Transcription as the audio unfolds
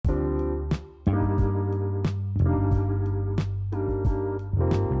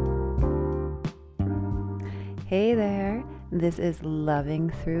Hey there, this is Loving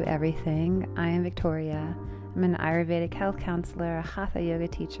Through Everything. I am Victoria. I'm an Ayurvedic health counselor, a Hatha yoga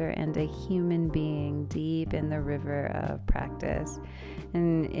teacher, and a human being deep in the river of practice.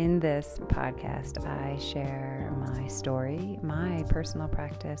 And in this podcast, I share my story, my personal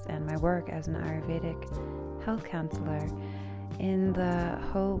practice, and my work as an Ayurvedic health counselor in the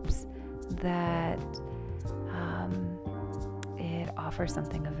hopes that it offers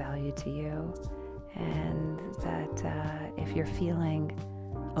something of value to you. And that if you're feeling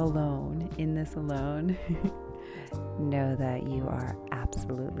alone, in this alone, know that you are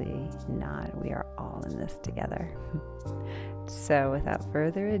absolutely not. We are all in this together. So without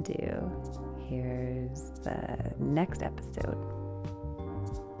further ado, here's the next episode.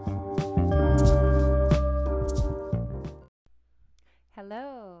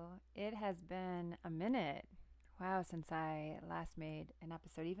 Hello, it has been a minute. Wow, since I last made an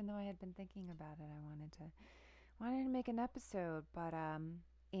episode, even though I had been thinking about it, I wanted to make an episode, but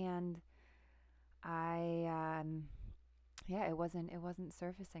and I it wasn't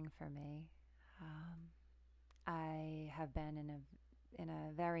surfacing for me. I have been in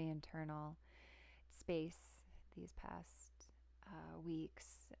a very internal space these past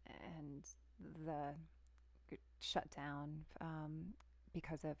weeks, and the shutdown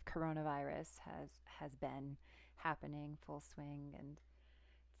because of coronavirus has been happening full swing, and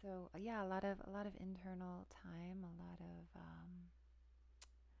so a lot of internal time, a lot of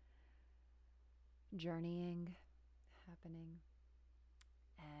journeying happening,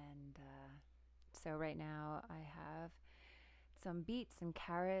 and so right now I have some beets and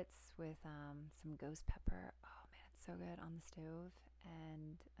carrots with some ghost pepper. Oh man, it's so good on the stove,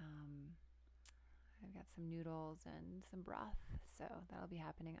 and I've got some noodles and some broth, so that'll be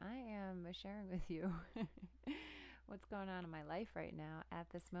happening. I am sharing with you what's going on in my life right now at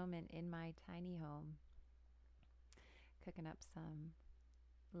this moment in my tiny home. Cooking up some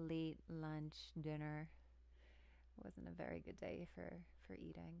late lunch dinner. Wasn't a very good day for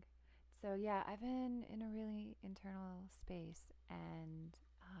eating. So yeah, I've been in a really internal space, and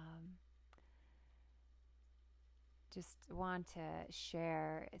just want to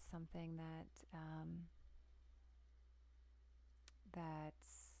share something that's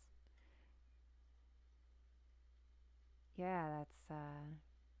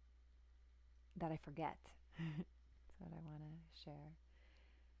that I forget. That's what I want to share.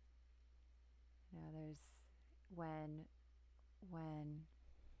 There's when hmm,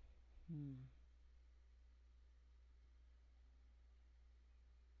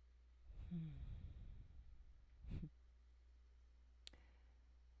 hmm.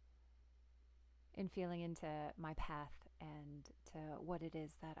 in feeling into my path and to what it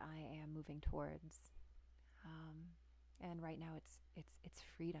is that I am moving towards. And right now it's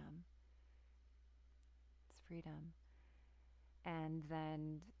freedom. It's freedom. And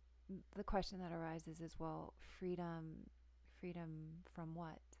then the question that arises is, well, freedom from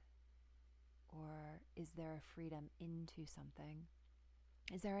what? Or is there a freedom into something?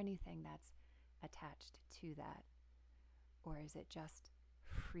 Is there anything that's attached to that? Or is it just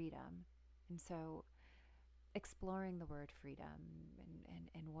freedom? And so exploring the word freedom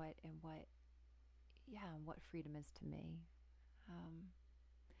and what freedom is to me.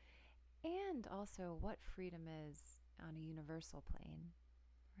 And also what freedom is on a universal plane,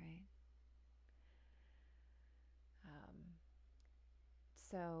 right?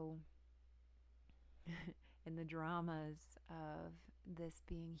 So in the dramas of this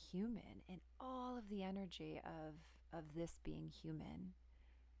being human and all of the energy of this being human,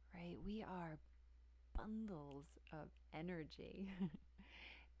 right? We are bundles of energy.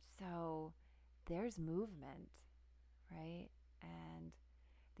 So there's movement, right? And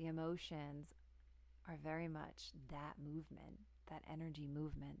the emotions are very much that movement, that energy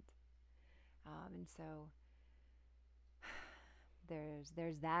movement. And so there's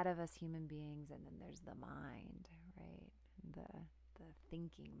that of us human beings, and then there's the mind, right? The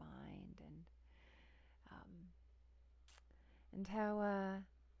thinking mind, and how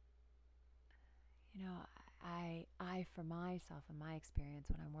I for myself and my experience,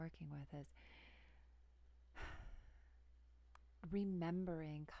 what I'm working with is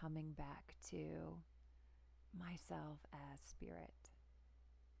remembering coming back to myself as spirit,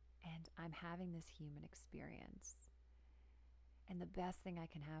 and I'm having this human experience, and the best thing I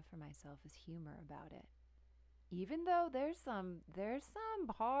can have for myself is humor about it. Even though there's some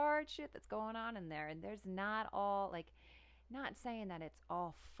hard shit that's going on in there, and there's not all, like, not saying that it's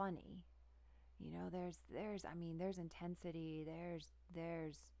all funny. There's intensity,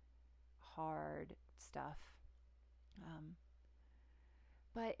 there's hard stuff.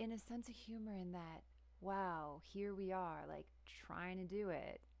 But in a sense of humor, in that wow, here we are, like trying to do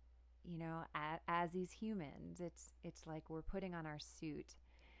it, as these humans. It's like we're putting on our suit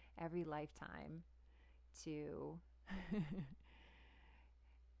every lifetime to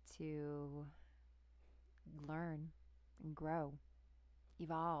to learn and grow,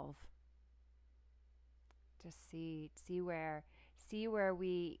 evolve. Just see where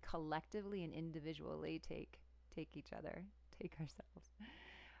we collectively and individually take each other, take ourselves.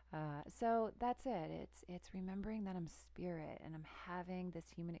 So that's it. It's remembering that I'm spirit and I'm having this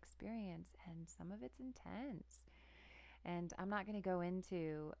human experience, and some of it's intense. And I'm not going to go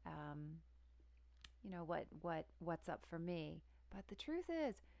into what's up for me, but the truth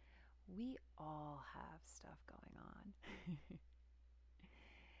is, we all have stuff going on.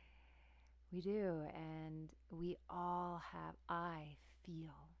 We do, and we all have. I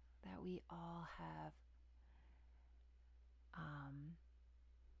feel that we all have um,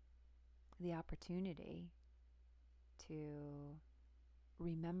 the opportunity to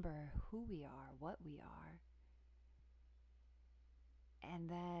remember who we are, what we are, and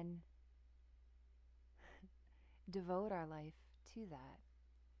then devote our life to that.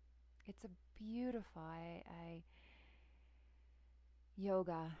 It's a beautiful. I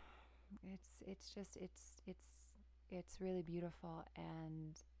yoga. It's really beautiful,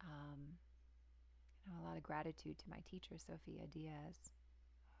 and a lot of gratitude to my teacher Sophia Diaz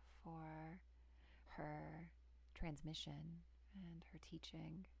for her transmission and her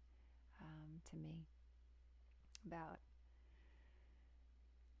teaching to me about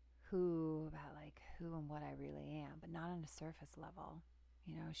who and what I really am, but not on a surface level.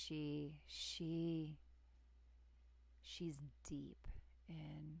 She's deep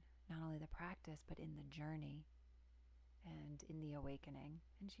in not only the practice but in the journey and in the awakening,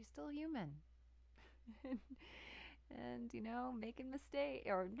 and she's still human. and making mistakes,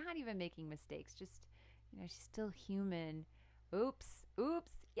 or not even making mistakes, just she's still human. Oops,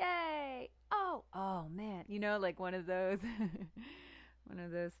 yay, oh man, like one of those one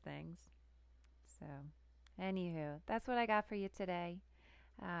of those things. So anywho, that's what I got for you today.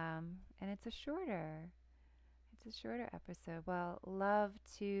 And it's a shorter episode. Well, love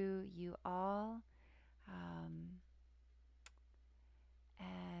to you all.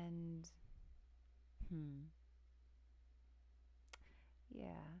 And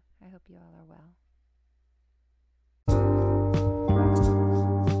yeah, I hope you all are well.